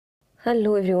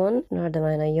Hello everyone. النهاردة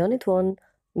معانا Unit 1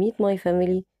 Meet my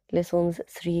family lessons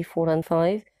 3 4 and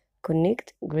 5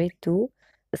 كونكت grade 2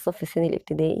 الصف الثاني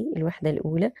الابتدائي الوحدة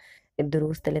الأولى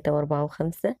الدروس 3 و4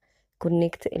 و5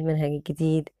 كونكت المنهج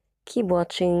الجديد. Keep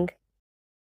watching.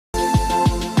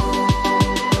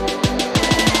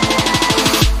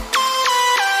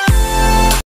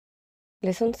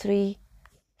 Lesson 3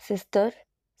 sister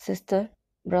sister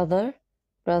brother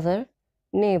brother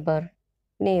neighbor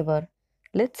neighbor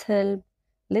let's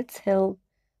help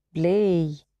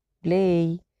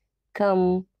play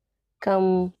come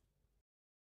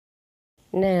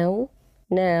now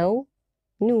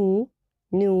new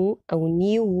أو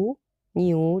new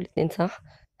الاتنين صح.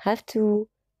 have to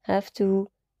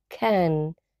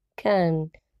can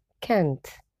can't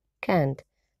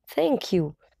thank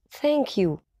you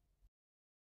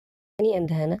Annie and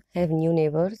Hannah have new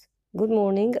neighbors. Good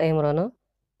morning, I am Rana.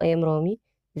 I am Rami.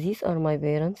 These are my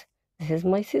parents. This is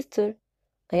my sister.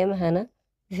 I am Hannah.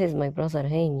 This is my brother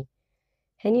هاني.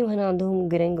 هاني وهنا عندهم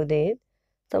جيران جداد.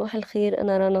 صباح الخير،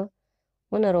 أنا رنا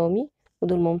وأنا رامي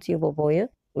ودول مامتي وبابايا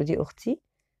ودي أختي.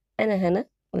 أنا هنا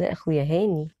وده أخويا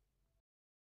هاني.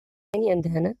 هاني and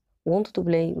Hannah want to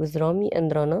play with Rami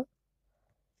and Rana.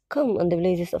 Come and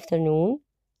play this afternoon.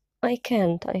 I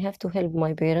can't. I have to help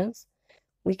my parents.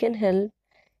 We can help.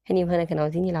 هاني وهنا كانوا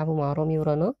عاوزين يلعبوا مع رامي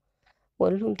ورنا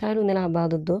وقالوا لهم تعالوا نلعب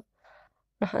بعد الظهر.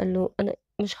 راح قال له أنا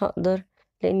مش هقدر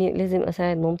لأني لازم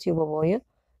أساعد مامتي وبابايا.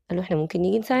 قالوا إحنا ممكن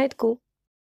نيجي نساعدكم.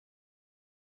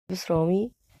 بس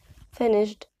رامي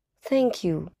finished thank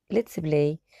you let's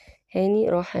play. هاني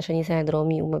راح عشان يساعد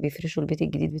رامي وما بيفرشوا البيت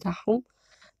الجديد بتاعهم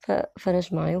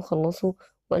ففرش معاه وخلصوا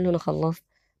وقال له أنا خلصت.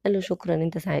 قال له شكرا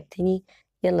أنت ساعدتني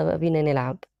يلا بقى بينا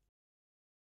نلعب.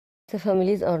 The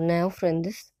families are now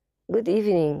friends. Good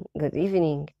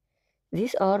evening.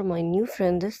 These are my new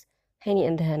friends هاني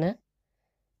and Hannah.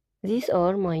 These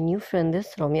are my new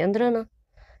friends رامي and رنا.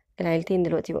 العيلتين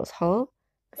دلوقتي بقوا أصحاب.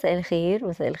 مساء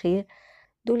الخير.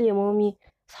 دول يا مامي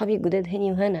أصحابي الجداد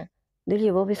هاني وهنا. دول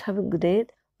يا بابي أصحابي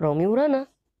الجداد رامي ورنا.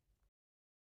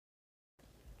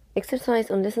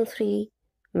 Exercise on lesson 3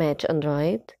 match and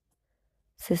write.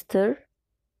 Sister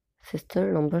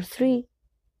number 3.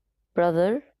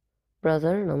 Brother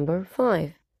number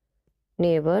 5.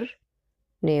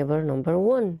 Neighbor number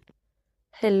 1.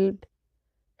 Help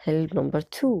number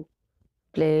 2.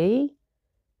 Play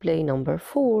number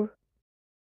 4.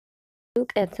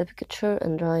 Look at the picture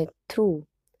and write true.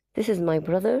 This is my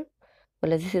brother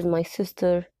ولا this is my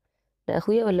sister. ده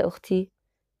أخويا ولا أختي.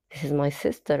 This is my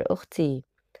sister أختي.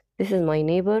 This is my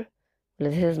neighbor ولا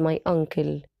this is my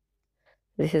uncle.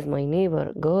 This is my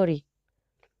neighbor جاري.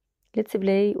 Let's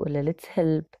play ولا let's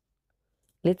help.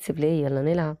 Let's play يلا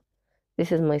نلعب.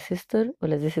 This is my sister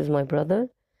ولا this is my brother.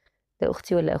 ده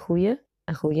أختي ولا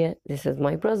أخويا. This is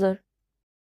my brother.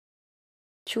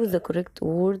 Choose the correct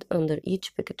word under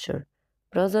each picture.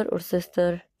 Brother or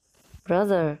sister.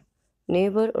 Brother.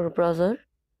 Neighbor or brother.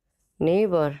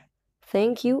 Neighbor.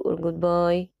 Thank you or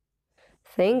goodbye.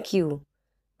 Thank you.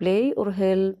 Play or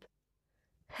help.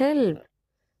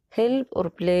 Help or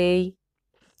play.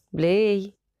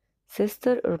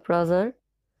 Sister or brother.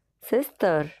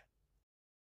 Sister.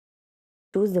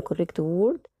 Choose the correct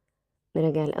word.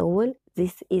 نراجع الأول.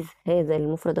 This is هذا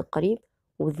للمفرد القريب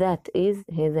و that is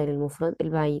هذا للمفرد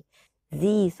البعيد.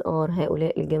 These are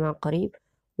هؤلاء للجمع القريب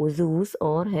و those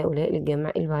are هؤلاء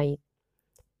للجمع البعيد.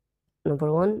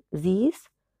 Number 1 these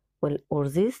or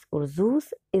this or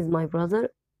those is my brother.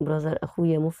 brother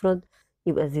أخويا مفرد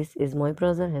يبقى this is my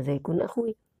brother هذا يكون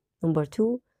أخوي. Number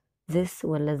 2 this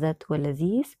ولا that ولا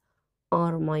these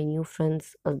are my new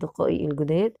friends أصدقائي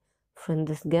الجداد.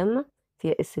 friends جمع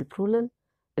فيها اس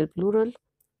البلورال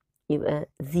يبقى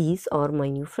these are my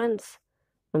new friends.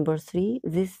 Number 3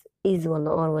 this is ولا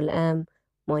are ولا am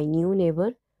my new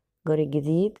neighbor جاري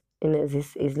الجديد إن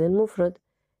this is للمفرد.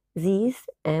 these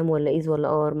am ولا is ولا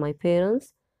are my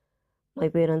parents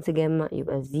جمع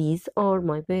يبقى these are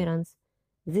my parents.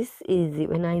 this is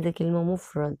يبقى أنا عايزة كلمة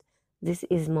مفرد. this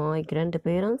is my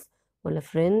grandparents ولا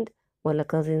friend ولا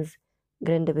cousins.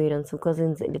 grandparents و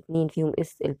cousins الاتنين فيهم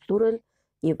اس البلورال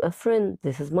يبقى friend.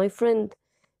 this is my friend.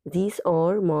 these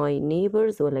are my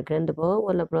neighbors ولا grandpa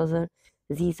ولا brother.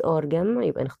 these are جمع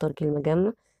يبقى نختار كلمة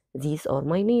جمع. these are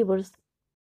my neighbors.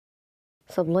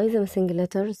 supply the missing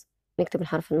letters. نكتب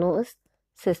الحرف الناقص.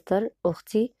 sister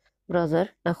أختي. brother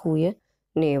أخويا.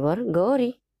 neighbor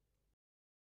جاري.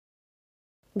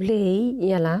 play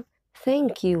يلعب.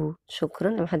 thank you شكرا.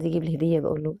 لما حد يجيب لي هدية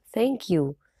بقول له thank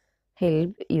you.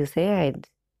 help يساعد.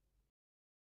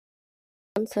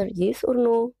 answer yes or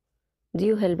no. do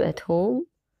you help at home.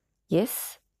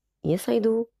 yes I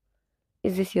do.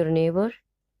 is this your neighbor.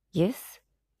 yes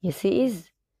Yes, he is.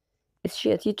 Is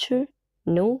she a teacher?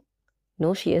 No.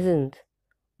 No, she isn't.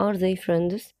 Are they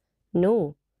friends?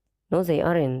 No. No, they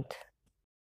aren't.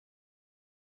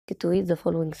 punctuate the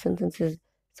following sentences.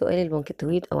 سؤال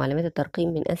البنكتويت أو علامات الترقيم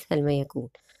من أسهل ما يكون.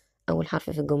 أول حرف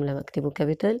في الجملة بكتبه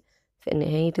كابيتال، في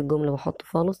نهاية الجملة بحط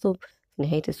فول ستوب، في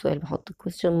نهاية السؤال بحط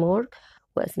question mark،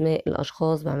 وأسماء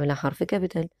الأشخاص بعملها حرف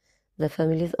كابيتال. The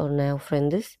families are now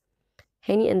friends.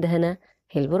 هاني and هنا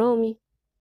help رامي.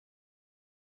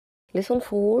 Lesson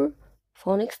 4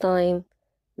 phonics time.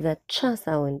 The cha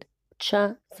sound.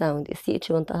 cha sound.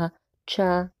 الCH بنطقها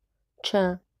cha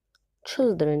cha.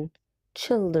 Children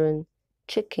children.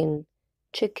 Chicken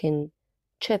chicken.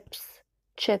 Chips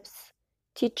chips.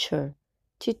 Teacher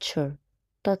teacher.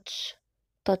 Touch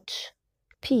touch.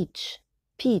 Peach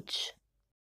peach.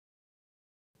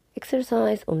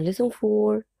 Exercise on lesson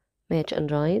 4. Match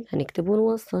and write. هنكتب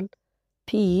ونوصل.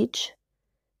 Peach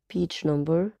peach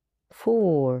number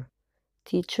 4.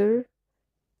 Teacher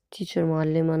teacher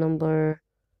معلمة number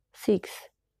 6.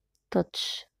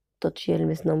 touch touch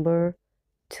يلمس number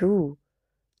 2.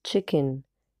 chicken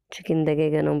chicken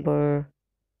دجاجة number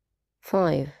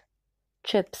 5.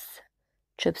 chips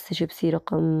chips شيبسي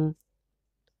رقم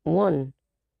 1.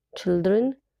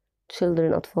 children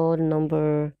children أطفال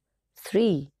number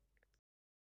 3.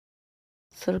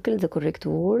 circle the correct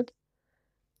word.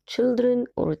 children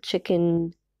or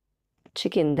chicken.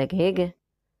 chicken دجاجة.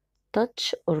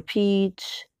 touch or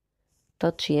peach.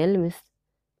 touch يلمس.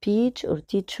 peach or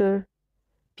teacher.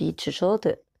 peach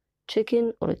شاطئ.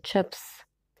 chicken or chips.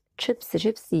 chips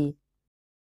شيبسي.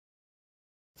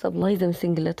 supply the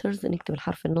missing letters. نكتب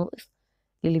الحرف الناقص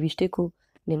للي بيشتكوا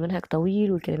ان المنهج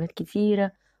طويل والكلمات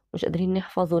كتيرة ومش قادرين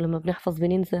نحفظ، ولما بنحفظ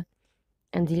بننسى.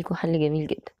 عندي لكم حل جميل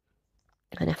جدا.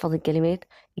 هنحفظ الكلمات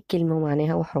الكلمة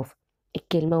ومعناها وحروفها،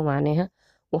 الكلمة ومعناها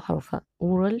وحروفها.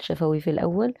 oral شفوي في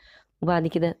الأول، وبعد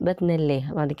كده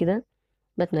بتنلاها، بعد كده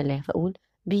بتنلاها فأقول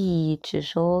بيتش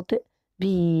شاطئ.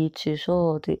 بيتش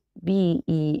شاطئ.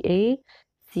 BEACH.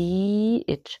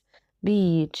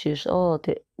 بيتش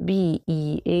شاطئ.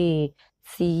 BEACH.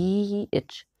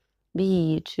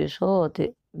 بيتش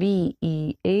شاطئ.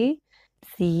 BEACH.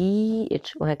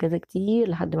 وهكذا كتير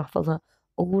لحد ما احفظها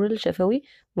oral شفوي،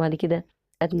 وبعد كده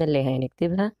اتملاها، يعني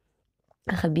اكتبها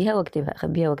اخبيها واكتبها،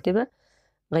 اخبيها واكتبها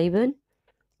غيبا،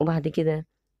 وبعد كده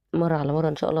مرة على مرة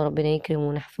ان شاء الله ربنا يكرم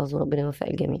ونحفظ وربنا يوفق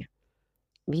الجميع.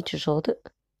 بيتش شاطئ.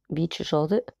 بيتش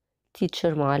شاطئ.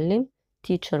 تيتشر معلم.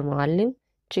 تيتشر معلم.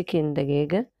 تشيكن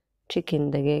دجاجة. تشيكن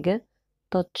دجاجة.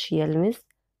 تاتش يلمس.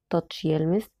 تاتش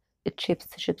يلمس.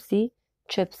 تشيبس شيبسي.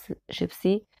 تشيبس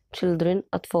شيبسي. children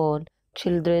أطفال.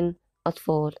 children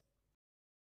أطفال.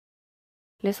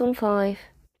 lesson 5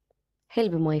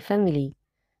 help my family.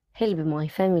 help my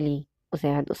family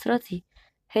أساعد أسرتي.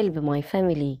 help my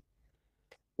family.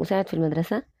 أساعد في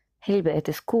المدرسة. help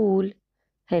at school.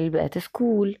 help at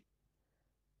school.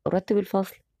 أرتب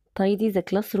الفصل. tidy the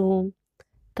classroom.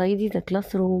 tidy the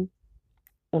classroom.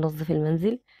 أنظف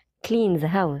المنزل. clean the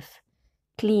house.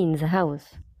 clean the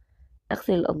house.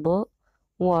 أغسل الأطباق.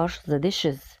 wash the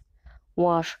dishes.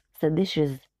 wash the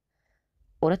dishes.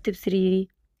 أرتب سريري.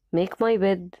 make my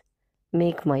bed.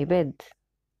 make my bed.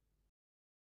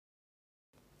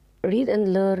 read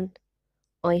and learn.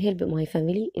 I help my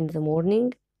family in the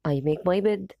morning. I make my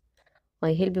bed.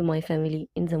 I help my family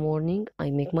in the morning. I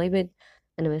make my bed.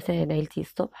 أنا بساعد عيلتي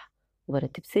الصبح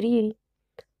وبرتب سريري.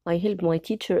 I help my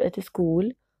teacher at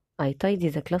school. I tidy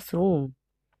the classroom.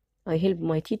 I help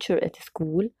my teacher at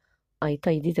school. I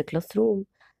tidy the classroom.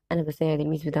 أنا بساعد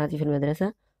الميس بتاعتي في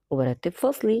المدرسة وبرتب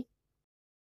فصلي.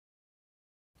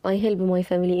 I help my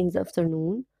family in the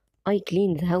afternoon. I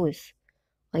clean the house.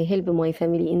 I help my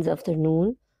family in the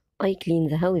afternoon. I clean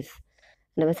the house.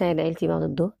 أنا بساعد عيلتي بعد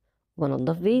الظهر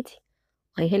وبنضف بيتي.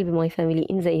 I help my family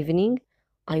in the evening.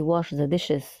 I wash the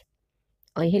dishes.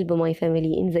 I help my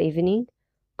family in the evening.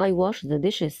 I wash the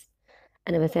dishes.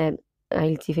 أنا بساعد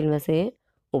عيلتي في المساء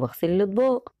وبغسل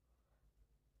الأطباق.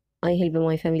 I help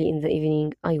my family in the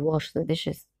evening. I wash the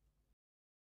dishes.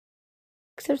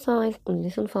 Exercise on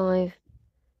lesson 5.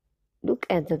 Look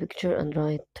at the picture and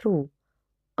write true.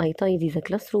 I tidy the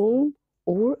classroom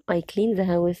or I clean the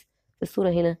house. في الصورة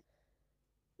هنا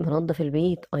بنظف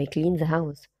البيت. I clean the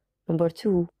house. Number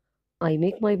 2. I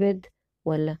make my bed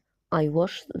ولا I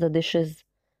wash the dishes.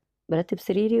 برتب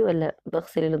سريري ولا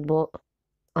بغسل الأطباق.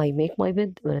 I make my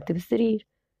bed. برتب السرير.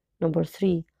 Number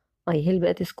 3. I help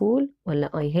at school ولا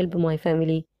I help my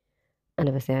family.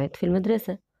 أنا بساعد في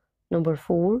المدرسة. Number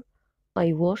 4.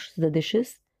 I wash the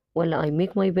dishes ولا I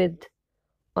make my bed.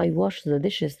 I wash the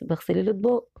dishes. بغسل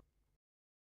الأطباق.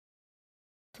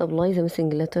 supply the missing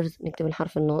letters. نكتب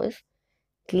الحرف الناقص.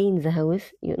 clean the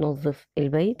house ينظف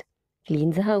البيت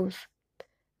clean the house.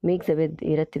 make the bed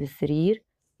يرتب السرير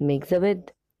make the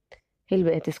bed. help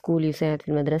at school يساعد في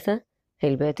المدرسة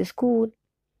help at school.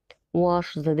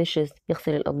 wash the dishes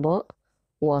يغسل الأطباق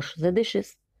wash the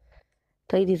dishes.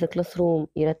 tidy the classroom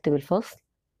يرتب الفصل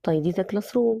tidy the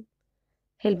classroom.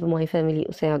 help my family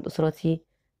أساعد أسرتي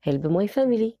help my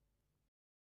family.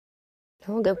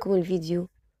 لو عجبكم الفيديو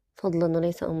فضلا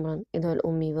وليس أمرا ادعوا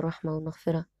لأمي بالرحمة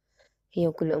والمغفرة هي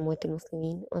وكل أموات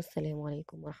المسلمين والسلام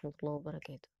عليكم ورحمة الله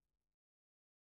وبركاته.